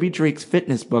do. Debbie Drake's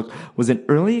fitness book was an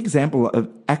early example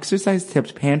of exercise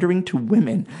tips pandering to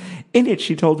women. In it,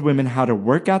 she told women how to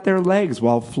work out their legs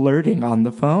while flirting on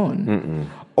the phone.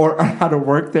 Or how to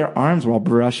work their arms while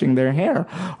brushing their hair.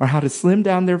 Or how to slim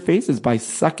down their faces by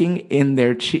sucking in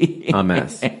their cheeks. A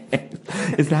mess.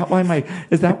 Is that why my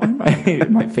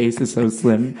face is so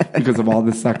slim? Because of all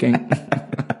the sucking?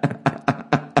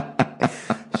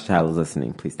 Child's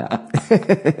listening. Please stop.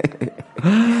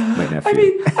 My nephew. I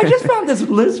mean, I just found this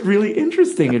list really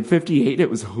interesting. In 58, it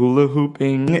was hula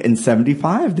hooping. In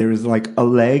 75, there was like a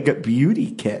leg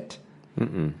beauty kit.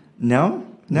 No?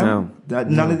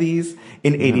 None of these.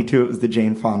 In 82, it was the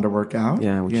Jane Fonda workout.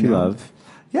 Yeah, which you love.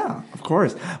 Yeah, of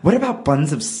course. What about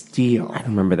Buns of Steel? I don't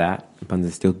remember that. Buns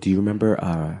of Steel. Do you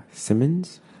remember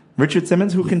Simmons? Richard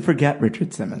Simmons? Who can forget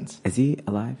Richard Simmons? Is he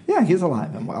alive? Yeah, he's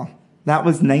alive and well. That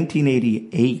was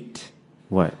 1988.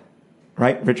 What?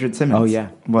 Right? Richard Simmons. Oh, yeah.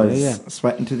 Was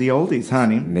sweating to the oldies,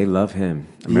 honey. They love him.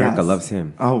 America Yes. loves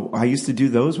him. Oh, I used to do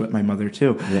those with my mother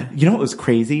too. Yeah. You know what was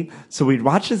crazy? So we'd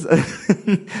watch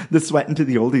the Sweatin' to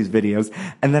the Oldies videos,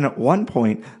 and then at one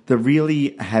point, the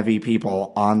really heavy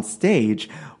people on stage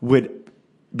would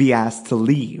be asked to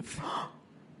leave.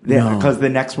 Yeah, because the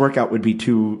next workout would be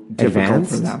too difficult for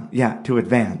Advanced? them. Yeah, too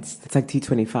advanced. It's like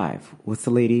T25. What's the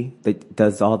lady that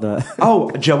does all the... Oh,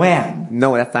 Joanne.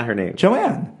 No, that's not her name.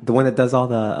 Joanne. The one that does all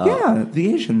the... Yeah,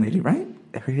 the Asian lady, right?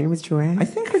 Her name is Joanne? I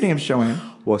think her name's Joanne.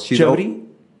 Well, she's... Jody?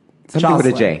 Something with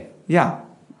a Jocelyn. J. Yeah.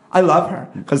 I love her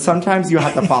because sometimes you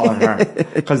have to follow her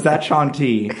because that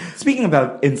Shanti. Speaking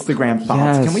about Instagram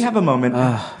thoughts, Yes. can we have a moment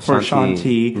for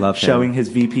Shanti. Shanti Love him. showing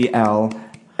his VPL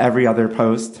every other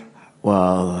post?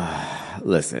 Well,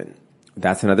 listen,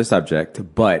 that's another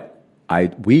subject, but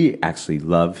we actually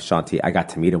love Shanti. I got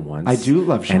to meet him once. I do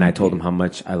love And I Shanti. told him how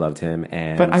much I loved him.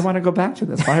 And But I want to go back to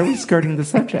this. Why are we skirting the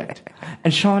subject?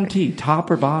 And Shanti, top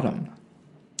or bottom?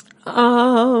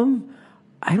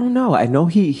 I don't know. I know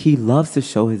he loves to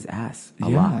show his ass a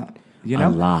lot. You know,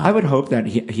 a lot. I would hope that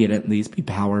he'd at least be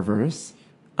power-verse.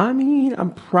 I mean,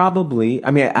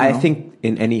 I think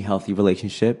in any healthy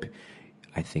relationship,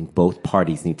 I think both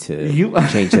parties need to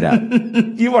change it up.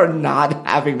 You are not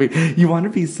having me. You want to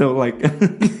be so like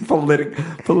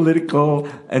political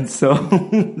and so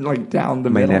like down the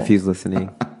My middle. nephew's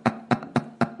listening.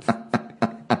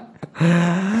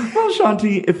 Well,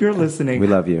 Shanti, if you're listening, We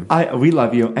love you. We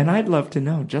love you, and I'd love to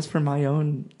know just for my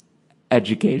own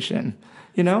education.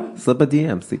 You know. Slip a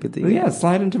DM. Yeah,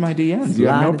 slide into my DMs. You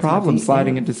have Slide no into problem my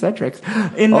sliding DM. into Cedric's.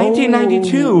 In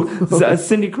 1992,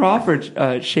 Cindy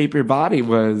Crawford, "Shape Your Body"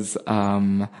 was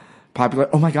popular.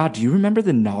 Oh my God, do you remember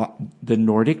the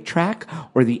Nordic track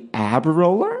or the ab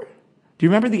roller? Do you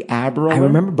remember the ab roller? I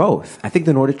remember both. I think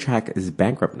the Nordic track is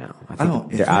bankrupt now. I think Oh,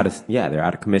 is they're out of they're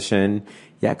out of commission.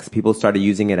 Yeah, because people started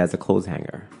using it as a clothes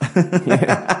hanger.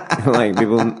 Yeah. Like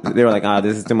people, they were like,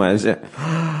 this is too much.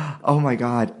 Oh my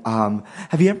God.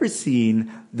 Have you ever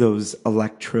seen those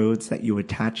electrodes that you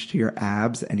attach to your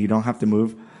abs and you don't have to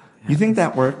move? You think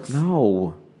that works?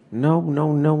 No. What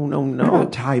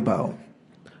about Tybo?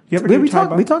 You ever We, do we, Thai talked,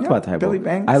 bar? we talked Yeah, about Thai Billy bar.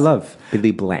 Banks. I love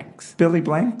Billy Blanks. Billy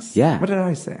Blanks? Yeah. What did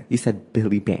I say? You said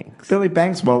Billy Banks. Billy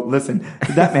Banks. Well, listen,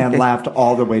 that man laughed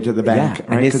all the way to the bank, Yeah,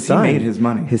 right? and his Because he son made his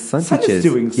money. His son is teaches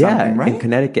doing something, right? in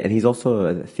Connecticut, and he's also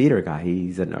a theater guy.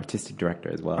 He's an artistic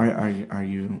director as well. Are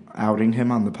you outing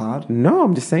him on the pod? No,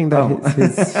 I'm just saying that Oh.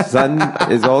 his son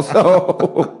is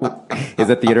also is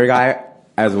a theater guy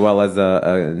as well as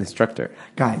an instructor.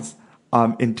 Guys,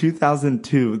 in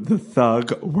 2002, the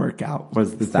Thug workout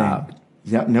was the Stop. thing.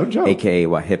 Yeah, no joke. AKA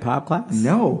what, hip hop class?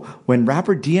 No, when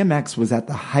rapper DMX was at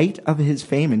the height of his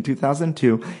fame in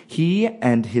 2002, he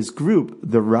and his group,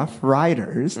 the Rough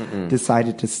Riders,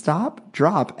 decided to stop,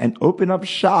 drop, and open up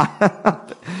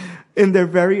shop in their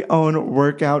very own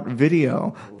workout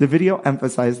video. The video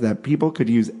emphasized that people could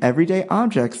use everyday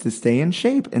objects to stay in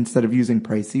shape instead of using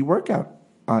pricey workout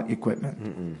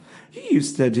equipment. He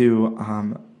used to do,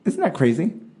 isn't that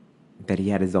crazy? That he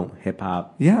had his own hip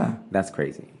hop. Yeah. That's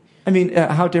crazy. I mean,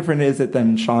 how different is it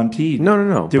than Sean T?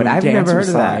 No. Doing But I've never heard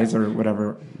of that. Dancercise or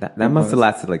whatever. That it must have was.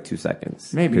 lasted like 2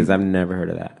 seconds. Maybe. Because I've never heard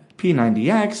of that.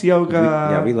 P90X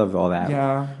yoga. We love all that.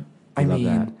 Yeah. I love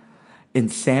mean, that.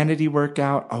 Insanity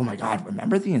workout. Oh my God.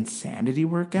 Remember the Insanity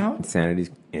workout? Insanity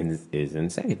is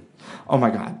insane. Oh my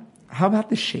God. How about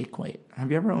the shake weight? Have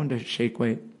you ever owned a shake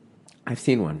weight? I've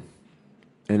seen one.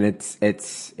 And it's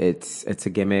a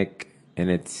gimmick, and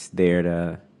it's there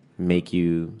to make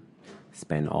you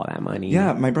spend all that money.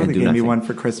 Yeah, my brother and do gave me nothing. one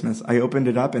for Christmas. I opened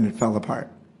it up and it fell apart.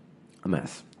 A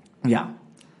mess. Yeah.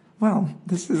 Well,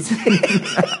 this is.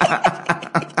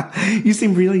 You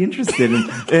seem really interested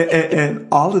in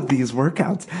all of these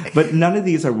workouts, but none of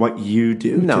these are what you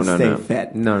do to stay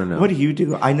fit. No. What do you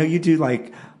do? I know you do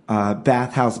like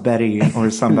Bathhouse Betty or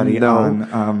somebody No.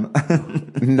 on.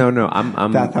 No.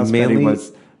 I'm Bathhouse mainly. Betty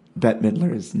was Bette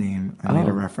Midler's name. I made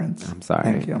a reference. I'm sorry.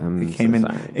 Thank you. I'm it came so in.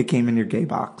 sorry. It came in your gay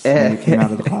box when you came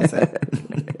out of the closet.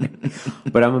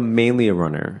 But I'm mainly a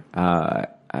runner.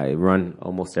 I run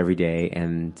almost every day,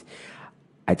 and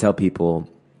I tell people,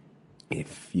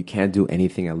 if you can't do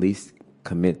anything, at least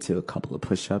commit to a couple of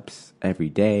push-ups every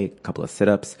day, a couple of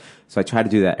sit-ups. So I try to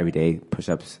do that every day,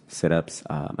 push-ups, sit-ups.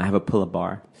 I have a pull-up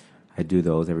bar. I do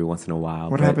those every once in a while.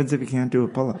 What happens if you can't do a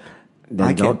pull-up? Then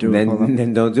I can't do a pull-up.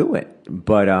 Then don't do it.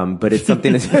 But it's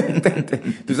something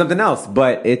to do something else.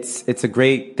 But it's a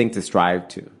great thing to strive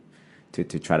to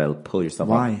try to pull yourself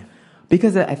up. Why?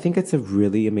 Because I think it's a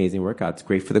really amazing workout. It's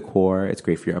great for the core. It's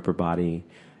great for your upper body.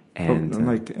 And But,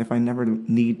 like, if I never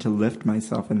need to lift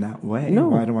myself in that way, No.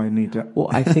 why do I need to? well,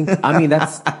 I mean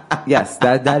that's yes,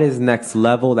 that is next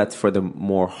level. That's for the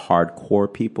more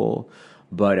hardcore people.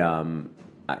 But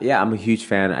yeah, I'm a huge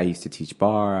fan. I used to teach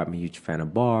bar. I'm a huge fan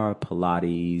of bar,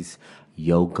 Pilates,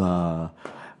 yoga,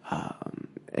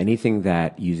 anything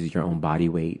that uses your own body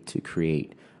weight to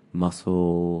create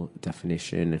muscle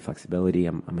definition and flexibility.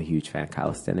 I'm a huge fan of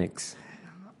calisthenics.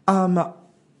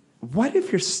 What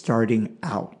if you're starting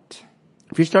out?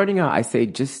 If you're starting out, I say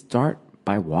just start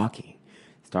by walking.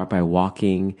 Start by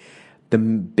walking. The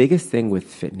biggest thing with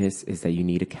fitness is that you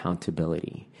need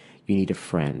accountability. You need a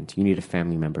friend. You need a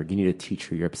family member. You need a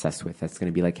teacher you're obsessed with that's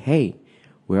going to be like, hey,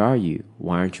 where are you?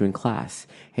 Why aren't you in class?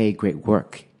 Hey, great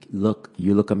work. Look,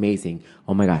 you look amazing.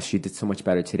 Oh my gosh, you did so much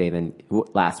better today than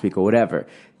last week or whatever.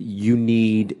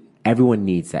 Everyone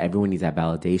needs that. Everyone needs that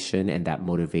validation and that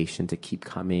motivation to keep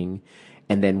coming.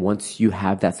 And then once you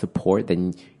have that support,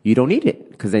 then you don't need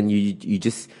it. Because then you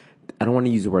just, I don't want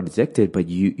to use the word addicted, but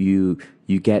you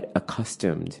get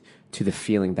accustomed to the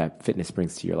feeling that fitness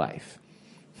brings to your life.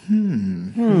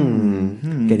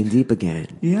 Getting deep again.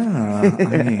 Yeah,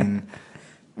 I mean,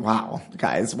 wow,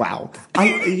 guys, wow.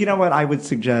 You know what I would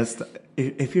suggest?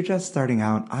 If you're just starting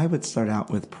out, I would start out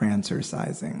with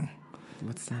prancercising.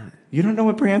 What's that? You don't know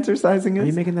what prancercising is? Are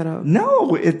you making that up?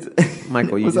 No, it's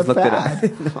Michael, it you was just a looked it fad.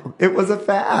 up. No. It was a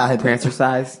fad.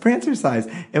 Prancercise?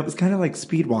 Prancercise. It was kind of like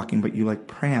speed walking, but you like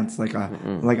prance like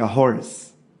a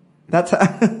horse. That's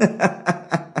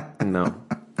No.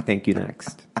 Thank you,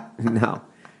 next. No.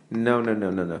 You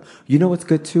know what's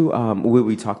good too?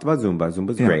 We talked about Zumba.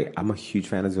 Zumba's great. I'm a huge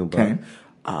fan of Zumba. Okay.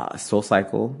 Soul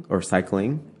Cycle or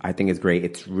cycling, I think is great.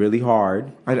 It's really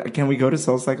hard. Can we go to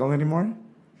Soul Cycle anymore?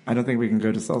 I don't think we can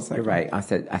go to Soul Cycle. You're right. I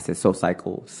said Soul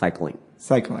Cycle, cycling.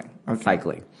 Cycling. Okay.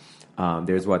 Cycling.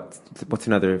 There's what's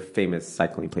another famous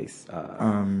cycling place?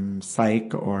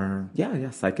 Psych or Yeah,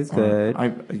 Psych is good.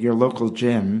 your local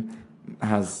gym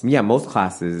has Yeah, most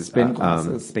classes. Spin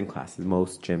classes. Spin classes.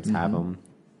 Most gyms have them.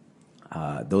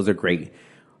 Those are great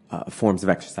forms of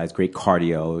exercise, great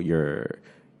cardio.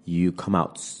 You come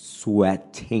out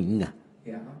sweating.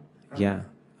 Yeah.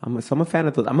 I'm a fan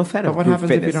of those. I'm a fan But of what group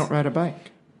happens fitness. if you don't ride a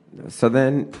bike? So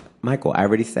then, Michael, I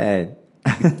already said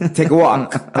Take a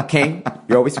walk, okay?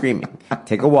 You're always screaming.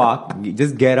 Take a walk.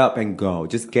 Just get up and go.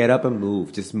 Just get up and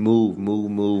move. Just move.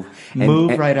 Move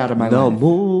right out of my life. No,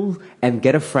 move and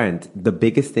get a friend. The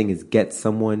biggest thing is get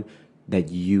someone that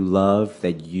you love,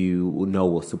 that you know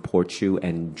will support you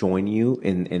and join you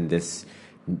in this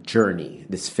journey,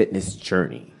 this fitness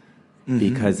journey.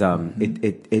 Because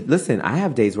listen, I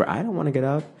have days where I don't want to get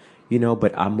up,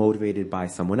 but I'm motivated by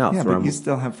someone else. Yeah, but you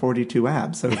still have 42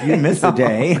 abs, so if you miss a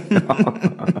day...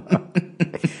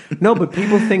 No, but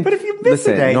people think... But if you miss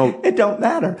a day, it don't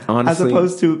matter. Honestly, as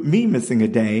opposed to me missing a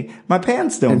day, my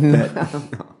pants don't fit.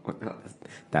 No,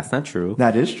 that's not true.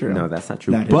 That is true. No, that's not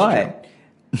true. But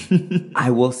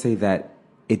I will say that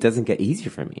it doesn't get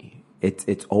easier for me.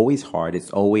 It's always hard.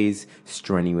 It's always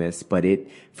strenuous. But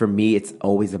for me, it's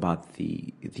always about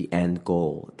the end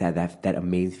goal. That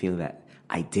amazing feeling that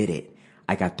I did it.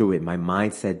 I got through it. My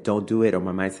mind said, don't do it. Or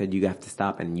my mind said, you have to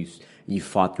stop. And you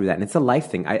fought through that. And it's a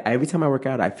life thing. Every time I work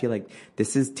out, I feel like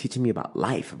this is teaching me about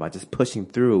life, about just pushing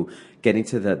through, getting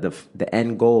to the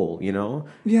end goal,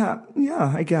 Yeah,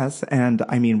 I guess. And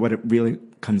I mean, what it really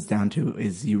comes down to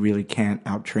is you really can't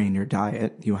outtrain your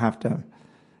diet. You have to,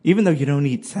 even though you don't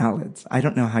eat salads. I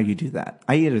don't know how you do that.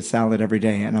 I eat a salad every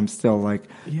day and I'm still like...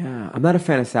 Yeah, I'm not a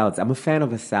fan of salads. I'm a fan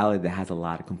of a salad that has a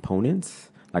lot of components,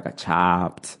 like a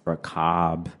chopped or a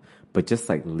Cobb, but just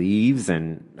like leaves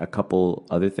and a couple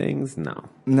other things, no.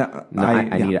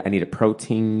 I need a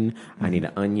protein. I need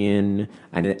an onion.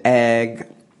 I need an egg.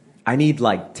 I need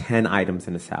like 10 items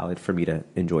in a salad for me to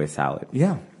enjoy a salad.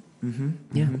 Yeah.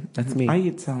 Yeah, that's me. I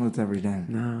eat salads every day.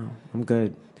 No, I'm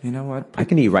good. You know what? I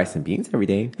can eat rice and beans every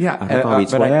day.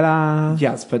 Yeah.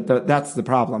 Yes, but that's the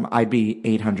problem. I'd be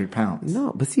 800 pounds.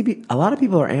 No, but see, a lot of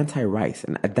people are anti-rice,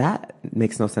 and that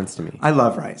makes no sense to me. I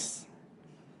love rice.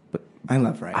 I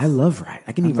love rice.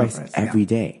 I can eat rice every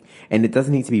day. And it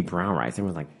doesn't need to be brown rice.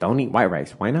 Everyone's like, don't eat white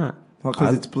rice. Why not? Well,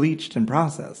 because it's bleached and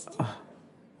processed.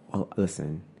 Well,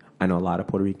 listen, I know a lot of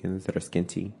Puerto Ricans that are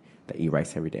skinty that eat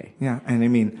rice every day. Yeah, and I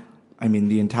mean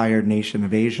the entire nation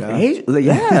of Asia.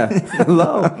 Yeah.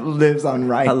 Hello. Lives on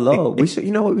rice. Hello. We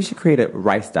should create a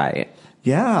rice diet.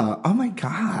 Yeah. Oh my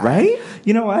God. Right?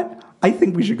 You know what? I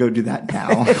think we should go do that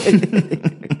now.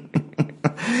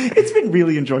 It's been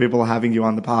really enjoyable having you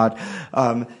on the pod,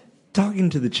 talking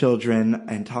to the children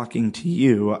and talking to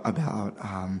you about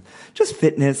just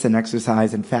fitness and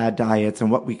exercise and fad diets and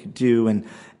what we could do and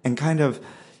kind of,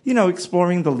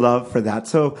 exploring the love for that.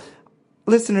 So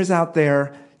listeners out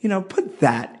there, put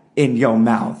that in your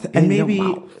mouth and maybe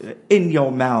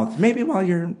while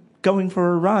you're going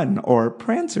for a run or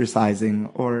prancercising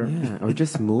or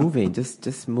just moving.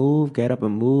 Just move, get up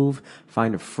and move,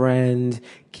 find a friend,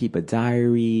 keep a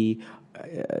diary,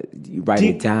 write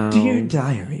it down. Dear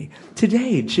diary,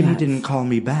 today Jimmy didn't call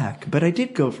me back, but I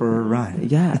did go for a run.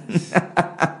 Yes.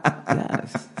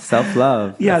 Yes.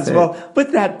 Self-love. Yes, well,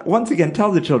 with that, once again,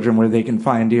 tell the children where they can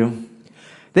find you.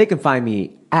 They can find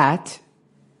me at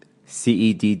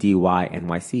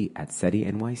CEDDYNYC at SETI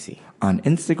NYC. On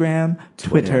Instagram,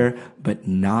 Twitter, but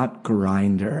not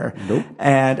Grindr. Nope.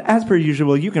 And as per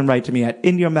usual, you can write to me at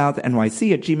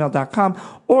inyourmouthnyc@gmail.com,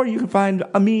 or you can find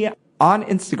me on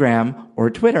Instagram or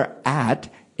Twitter at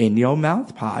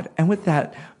InYourMouthPod. And with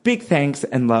that, big thanks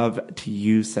and love to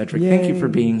you, Cedric. Yay. Thank you for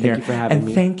being here. Thank you for having me.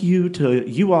 And thank you to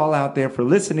you all out there for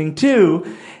listening to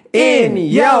In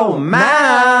Your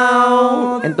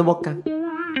Mouth. En tu boca.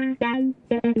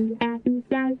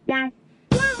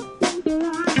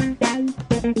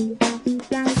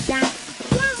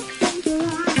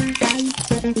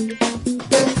 Thank you.